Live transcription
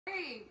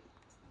Hey,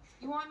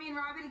 you want me and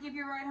Robbie to give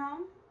you a ride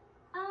home?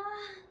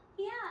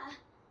 Yeah.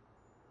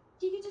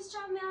 You could just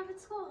drop me off at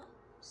school.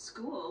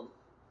 School?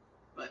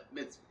 But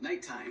it's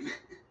nighttime.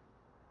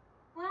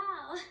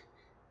 Wow.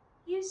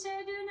 You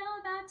sure do know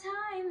about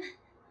time.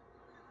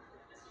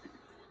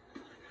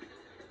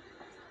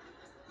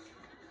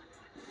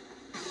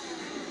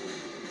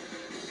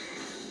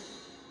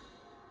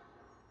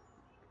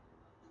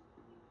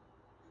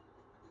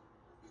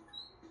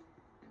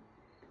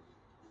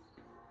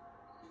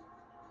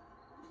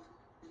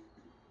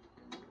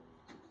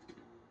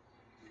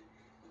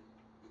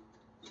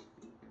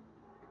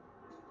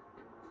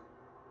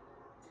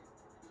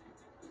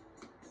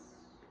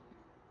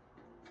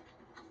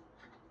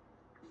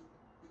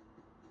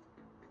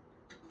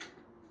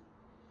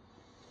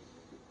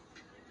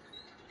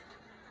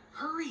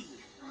 Hurry!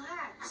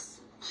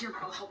 Relax. Here,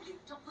 I'll help you.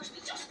 Don't push me.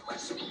 Just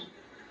push me.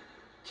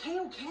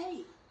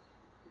 Okay.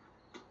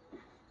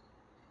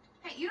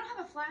 Hey, you don't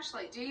have a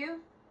flashlight, do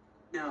you?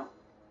 No.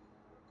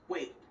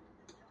 Wait.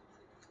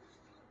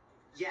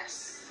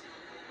 Yes.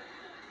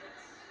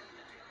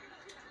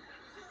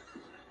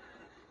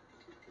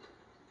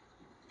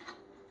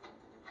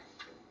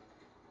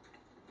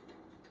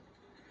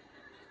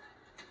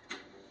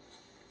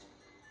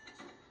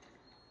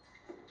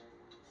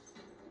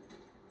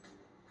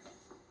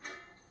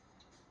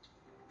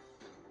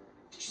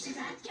 Did you see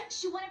that? Yeah,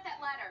 she went up that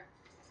ladder.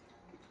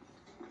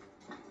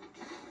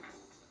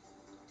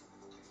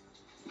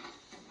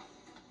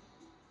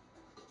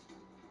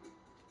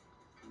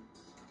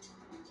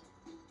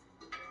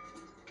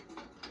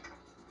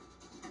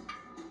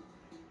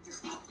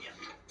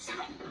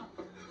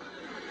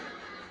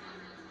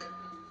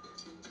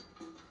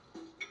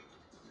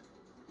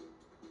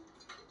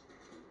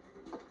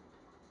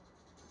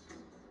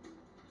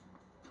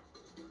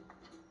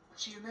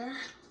 She in there?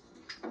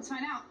 Let's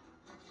find out.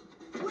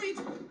 Wait!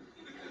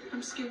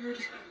 I'm scared.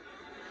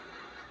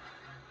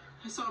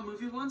 I saw a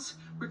movie once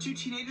where two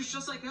teenagers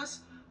just like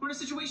us were in a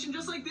situation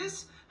just like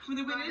this. When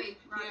they went in.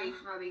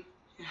 Robbie.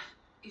 Yeah.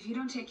 If you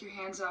don't take your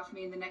hands off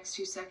me in the next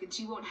 2 seconds,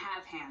 you won't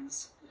have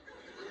hands.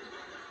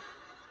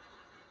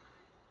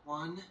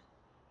 1,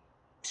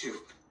 2.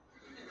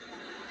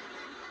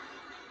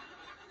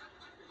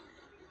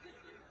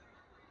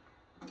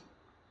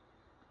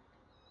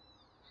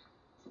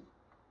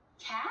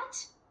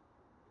 Cat?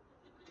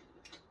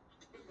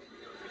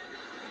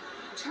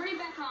 Turn it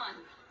back on.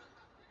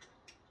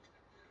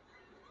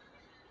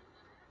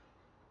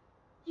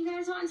 You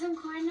guys want some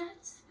corn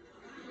nuts?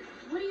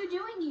 What are you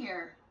doing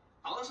here?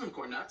 I'll have some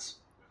corn nuts.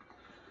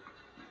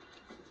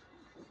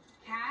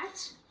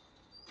 Cat?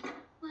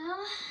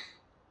 Well,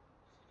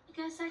 I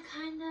guess I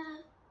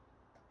kinda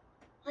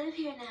live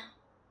here now.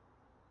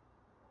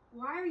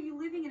 Why are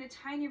you living in a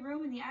tiny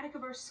room in the attic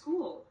of our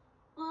school?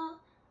 Well,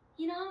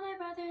 you know how my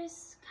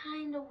brother's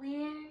kinda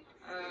weird?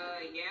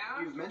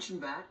 Yeah? You've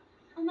mentioned that.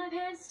 Well, my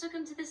parents took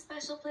him to this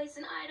special place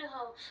in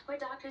Idaho where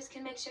doctors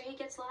can make sure he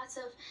gets lots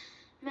of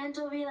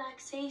mental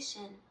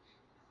relaxation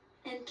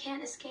and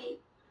can't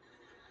escape.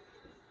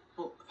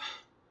 Well,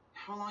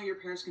 how long are your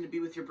parents going to be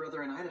with your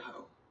brother in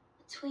Idaho?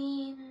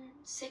 Between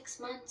 6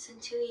 months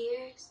and 2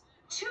 years.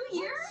 2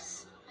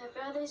 years? My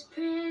brother's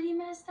pretty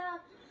messed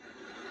up.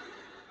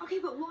 Okay,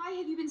 but why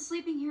have you been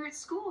sleeping here at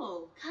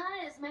school?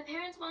 'Cause my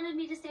parents wanted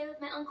me to stay with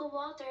my Uncle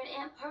Walter and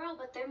Aunt Pearl,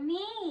 but they're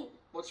mean.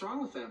 What's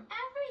wrong with them?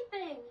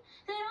 Everything.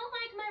 They don't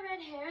like my red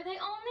hair. They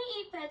only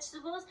eat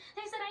vegetables.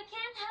 They said I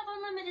can't have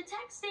unlimited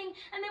texting,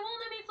 and they won't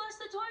let me flush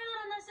the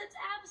toilet unless it's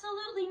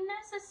absolutely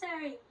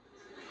necessary.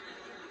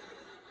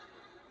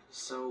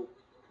 So,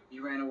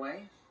 you ran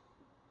away?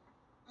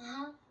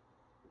 Uh-huh.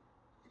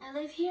 I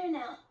live here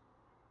now.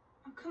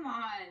 Oh, come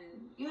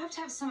on. You have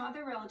to have some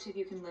other relative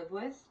you can live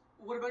with.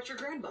 What about your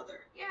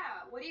grandmother?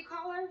 Yeah, what do you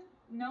call her?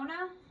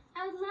 Nona?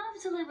 I would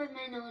love to live with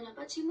my Nona,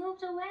 but she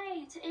moved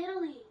away to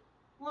Italy.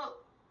 Well,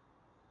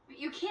 but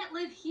you can't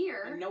live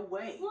here. No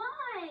way.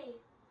 Why?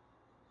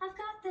 I've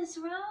got this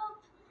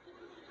rope.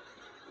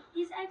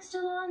 These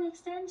extra long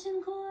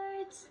extension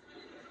cords.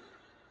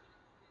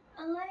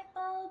 A light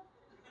bulb.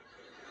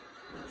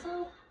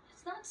 So,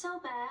 it's not so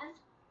bad.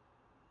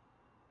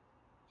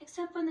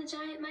 Except when the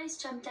giant mice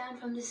jump down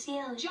from the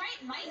ceiling.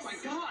 Giant mice? Oh my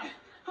god!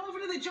 How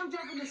often do they jump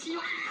down from the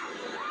ceiling?